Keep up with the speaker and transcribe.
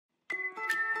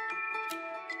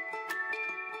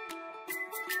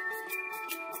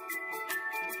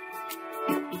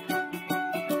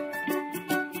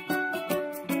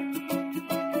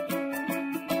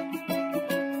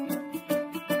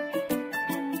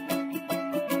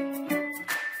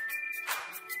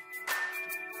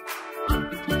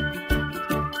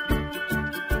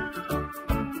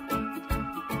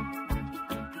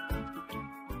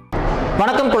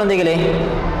வணக்கம் குழந்தைகளே.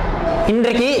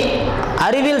 இன்றைக்கு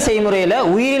அறிவியல் செய்முறையில்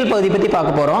உயிரியல் பகுதி பற்றி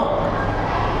பார்க்க போகிறோம்.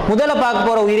 முதல்ல பார்க்க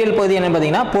போகிற உயிரியல் பகுதி என்னன்னு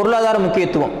பார்த்தீங்கன்னா பொருளாதார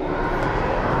முக்கியத்துவம்.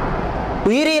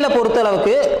 உயிரியலை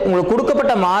பொறுத்தளவுக்கு உங்களுக்கு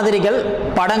கொடுக்கப்பட்ட மாதிரிகள்,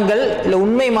 படங்கள் இல்லை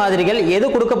உண்மை மாதிரிகள் எது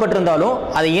கொடுக்கப்பட்டிருந்தாலும்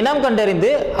அதை இனம்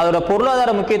கண்டறிந்து அதோட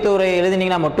பொருளாதார முக்கியத்துவத்தை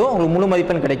எழுதினீங்கன்னா மட்டும் உங்களுக்கு முழு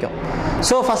மதிப்பெண் கிடைக்கும்.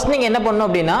 ஸோ ஃபர்ஸ்ட் நீங்கள் என்ன பண்ணணும்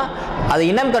அப்படின்னா அதை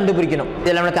இனம் கண்டுபிடிக்கணும்.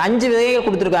 இதில் நம்மளுக்கு 5 விதைகள்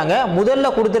கொடுத்துருக்காங்க. முதல்ல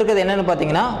கொடுத்துருக்கிறது என்னென்னு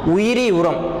பார்த்தீங்கன்னா உயிரி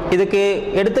உரம். இதுக்கு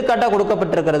எடுத்துக்காட்டாக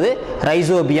கொடுக்கப்பட்டிருக்கிறது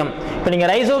ரைசோபியம். இப்போ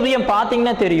நீங்கள் ரைசோபியம்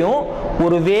பார்த்தீங்கன்னா தெரியும்,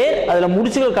 ஒரு வேர், அதில்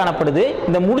முடிச்சுகள் காணப்படுது.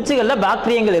 இந்த முடிச்சுகளில்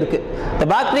பாக்டீரியங்கள் இருக்குது. இந்த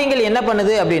பாக்டீரியங்கள் என்ன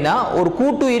பண்ணுது அப்படின்னா ஒரு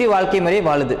கூட்டுயிரி வாழ்க்கை முறை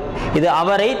வாழுது. இது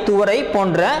அவரை, துவரை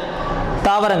போன்ற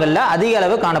தாவரங்களில் அதிக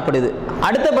அளவு காணப்படுது.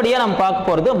 அடுத்தபடியாக நம்ம பார்க்க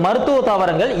போகிறது மருத்துவ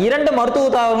தாவரங்கள். 2 மருத்துவ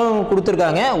தாவரங்கள்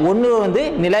கொடுத்துருக்காங்க. ஒன்று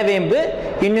நிலவேம்பு,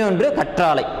 இன்னொன்று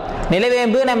கற்றாழை.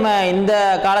 நிலவேம்பு நம்ம இந்த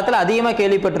காலத்தில் அதிகமாக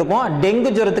கேள்விப்பட்டிருக்கோம். டெங்கு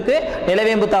ஜுரத்துக்கு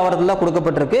நிலவேம்பு தாவரத்தில் தான்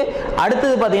கொடுக்கப்பட்டிருக்கு.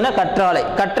 அடுத்தது பார்த்தீங்கன்னா கற்றாழை.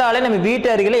 கற்றாழை நம்ம வீட்டு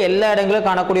அருகில் எல்லா இடங்களும்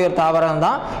காணக்கூடிய ஒரு தாவரம்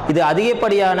தான். இது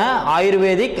அதிகப்படியான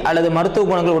ஆயுர்வேதிக் அல்லது மருத்துவ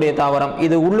குணங்களுடைய தாவரம்.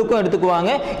 இது உள்ளுக்கும்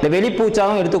எடுத்துக்குவாங்க, இல்லை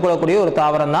வெளிப்பூச்சாகவும் எடுத்துக்கொள்ளக்கூடிய ஒரு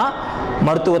தாவரம் தான்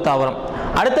மருத்துவ தாவரம்.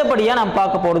 அடுத்தபடியாக நம்ம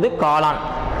பார்க்க போகிறது காளான்.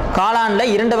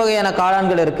 காளானில் 2 வகையான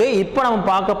காளான்கள் இருக்குது. இப்போ நம்ம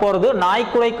பார்க்க போகிறது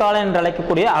நாய்க்குலை காளான் என்று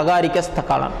அழைக்கக்கூடிய அகாரிகஸ்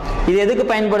காளான். இது எதுக்கு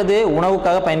பயன்படுது?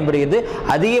 உணவுக்காக பயன்படுகிறது.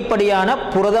 அதிகப்படியான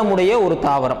புரதமுடைய ஒரு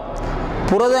தாவரம்.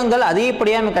 புரதங்கள்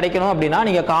அதிகப்படியாக கிடைக்கணும் அப்படின்னா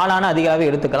நீங்கள் காளானை அதிகமாக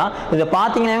எடுத்துக்கலாம். இதை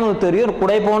பார்த்தீங்கன்னா உங்களுக்கு தெரியும், ஒரு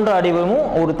குடை போன்ற அடிவமும்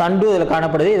ஒரு தண்டு இதில்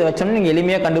காணப்படுது. இதை வச்சோன்னா நீங்கள்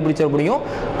எளிமையாக கண்டுபிடிச்சிட முடியும்.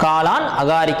 காளான்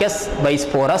அகாரிகஸ்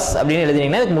பைஸ்போரஸ் அப்படின்னு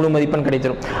எழுதினீங்கன்னா இதுக்கு முழு மதிப்பெண்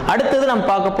கிடைச்சிடும். அடுத்தது நம்ம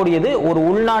பார்க்கக்கூடியது ஒரு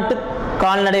உள்நாட்டு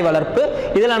கால்நடை வளர்ப்பு.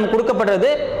 இதில் நமக்கு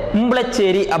கொடுக்கப்பட்டது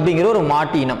உம்பளச்சேரி அப்படிங்கிற ஒரு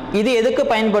மாட்டு இனம். இது எதுக்கு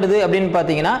பயன்படுது அப்படின்னு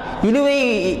பார்த்தீங்கன்னா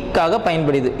இழுவைக்காக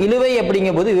பயன்படுது. இழுவை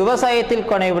அப்படிங்கும் போது விவசாயத்தில்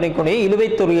காணப்படக்கூடிய இழுவை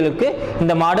தொழிலுக்கு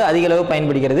இந்த மாடு அதிக அளவு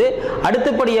பயன்படுகிறது.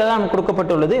 அடுத்தபடியாக நமக்கு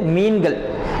கொடுக்கப்பட்டுள்ளது மீன்கள்.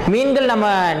 நம்ம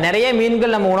நிறைய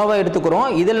மீன்கள் நம்ம உணவை எடுத்துக்கிறோம்.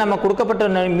 இதில் நம்ம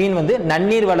கொடுக்கப்பட்ட மீன்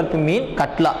நன்னீர் வளர்ப்பு மீன்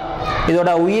கட்லா. இதோட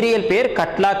உயிரியல் பேர்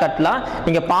கட்லா.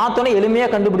 நீங்கள் பார்த்தோன்னே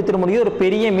எளிமையாக கண்டுபிடித்திட முடியும். ஒரு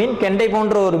பெரிய மீன், கெண்டை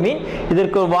போன்ற ஒரு மீன்.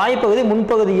 இதற்கு வாய்ப்பகுதி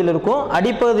முன்பகுதியில் இருக்கும்,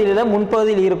 அடிப்பகுதியில்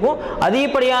முன்பகுதியில் இருக்கும்.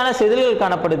 அதிகப்படியான செதில்கள்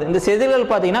காணப்படுது. இந்த செதில்கள்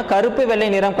பார்த்தீங்கன்னா கருப்பு வெள்ளை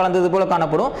நிறம் கலந்தது போல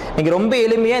காணப்படும். நீங்கள் ரொம்ப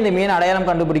எளிமையாக இந்த மீன் அடையாளம்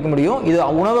கண்டுபிடிக்க முடியும். இது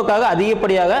உணவுக்காக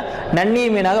அதிகப்படியாக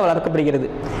நன்னீர் மீனாக வளர்க்கப்படுகிறது.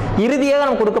 இறுதியாக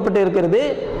நம்ம கொடுக்கப்பட்டு இருக்கிறது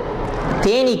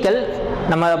தேனீக்கள்.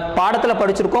 நம்ம பாடத்தில்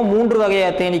படிச்சிருக்கோம் 3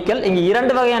 வகையான தேனீக்கள். இங்கே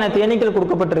 2 வகையான தேனீக்கள்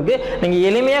கொடுக்கப்பட்டிருக்கு. நீங்கள்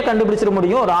எளிமையாக கண்டுபிடிச்சிட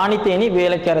முடியும். ராணி தேனி,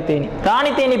 வேலைக்கார தேனி. ராணி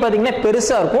தேனி பார்த்தீங்கன்னா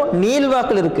பெருசாக இருக்கும்,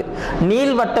 நீள்வாக்கில் இருக்கு,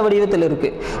 நீள்வட்ட வடிவத்தில் இருக்கு.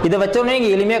 இதை வச்சோடனே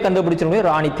நீங்கள் எளிமையாக கண்டுபிடிச்சிட முடியும்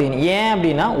ராணி தேனி. ஏன்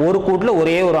அப்படின்னா ஒரு கூட்டில்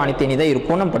ஒரே ஒரு ராணி தேனி தான்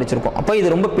இருக்கும் நம்ம படிச்சிருக்கோம். அப்போ இது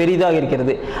ரொம்ப பெரிதாக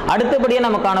இருக்கிறது. அடுத்தபடியாக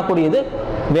நம்ம காணக்கூடியது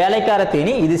வேலைக்கார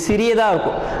தேனி. இது சிறியதாக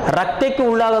இருக்கும், ரக்கைக்கு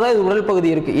உள்ளாக தான் இது உடல் பகுதி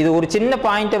இருக்கு. இது ஒரு சின்ன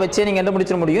பாயிண்டை வச்சே நீங்கள்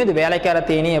கண்டுபிடிச்சிட முடியும் இது வேலைக்கார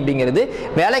தேனி அப்படிங்கிறது.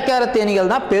 வேலைக்கார தேனிகள்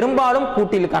தான் பெரும்பாலும்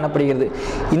கூட்டில் காணப்படுகிறது.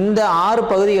 இந்த 6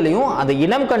 பகுதிகளையும் அந்த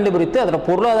இனம் கண்டுபிடித்து அதோட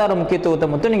பொருளாதார முக்கியத்துவத்தை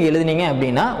மட்டும் நீங்கள் எழுதினீங்க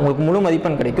அப்படின்னா உங்களுக்கு முழு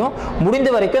மதிப்பெண் கிடைக்கும். முடிந்த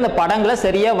வரைக்கும் இந்த படங்களை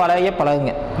சரியாக வரைய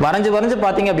பழகுங்க. வரைஞ்சு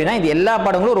பார்த்தீங்க அப்படின்னா இது எல்லா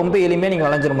படங்களும் ரொம்ப எளிமையாக நீங்கள்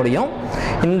வரைஞ்சிட முடியும்.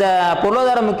 இந்த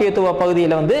பொருளாதார முக்கியத்துவ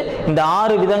பகுதியில் இந்த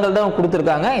 6 விதங்கள் தான்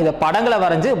கொடுத்துருக்காங்க. இந்த படங்களை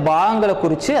வரைஞ்சு பாகங்களை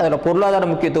குறித்து அதோட பொருளாதார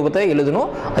முக்கியத்துவத்தை எழுதணும்.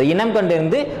 அது இனம்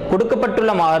கண்டறிந்து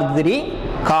கொடுக்கப்பட்டுள்ள மாதிரி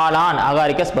காளான்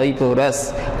அகாரிகஸ் பைஸ்போரஸ்,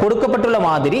 கொடுக்கப்பட்டுள்ள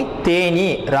மாதிரி தேனி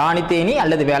ராணி தேனி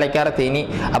அல்லது வேலைக்கார தேனி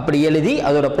அப்படி எழுதி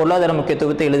அதோட பொருளாதார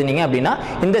முக்கியத்துவத்தை எழுதினீங்க அப்படின்னா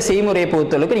இந்த செய்முறையை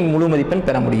பொறுத்தளவுக்கு நீங்கள் முழு மதிப்பெண்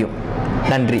பெற முடியும்.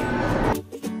 நன்றி.